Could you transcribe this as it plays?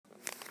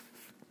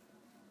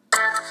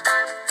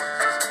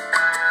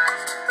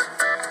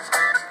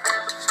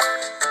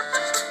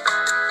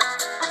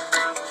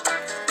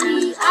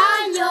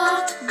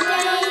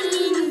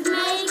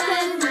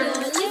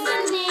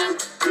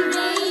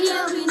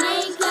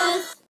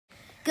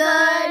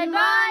Good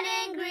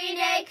morning,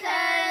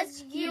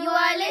 Greenacres. You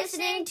are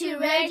listening to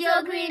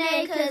Radio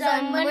Greenacres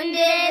on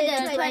Monday,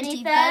 the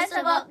 21st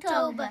of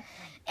October.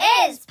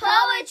 It's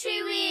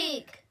Poetry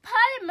Week.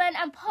 Parliament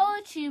and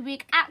Poetry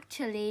Week,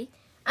 actually.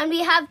 And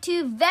we have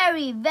two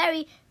very,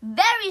 very,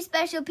 very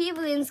special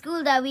people in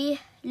school that we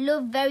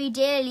love very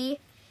dearly.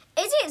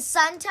 Is it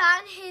Santa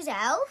and his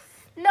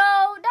elf?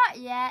 No, not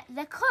yet.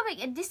 They're coming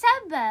in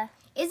December.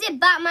 Is it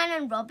Batman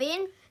and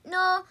Robin?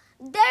 No,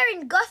 they're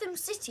in Gotham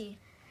City.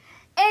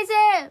 Is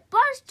it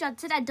Boris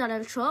Johnson and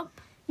Donald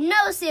Trump?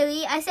 No,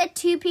 silly. I said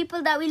two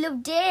people that we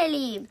love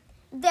dearly.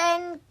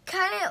 Then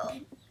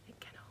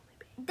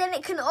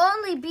it can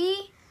only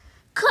be...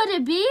 Could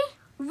it be?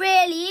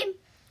 Really?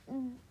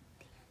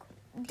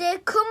 They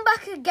come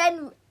back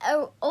again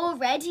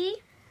already?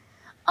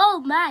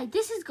 Oh my,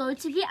 this is going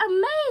to be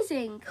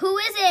amazing. Who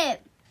is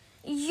it?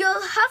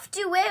 You'll have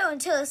to wait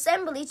until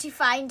assembly to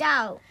find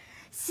out.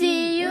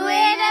 See you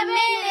in a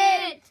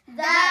minute.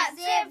 That's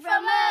it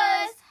from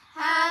us.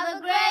 Have a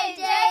great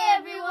day,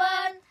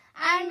 everyone.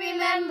 And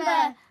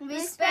remember,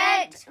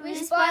 respect,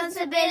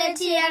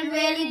 responsibility, and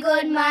really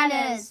good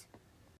manners.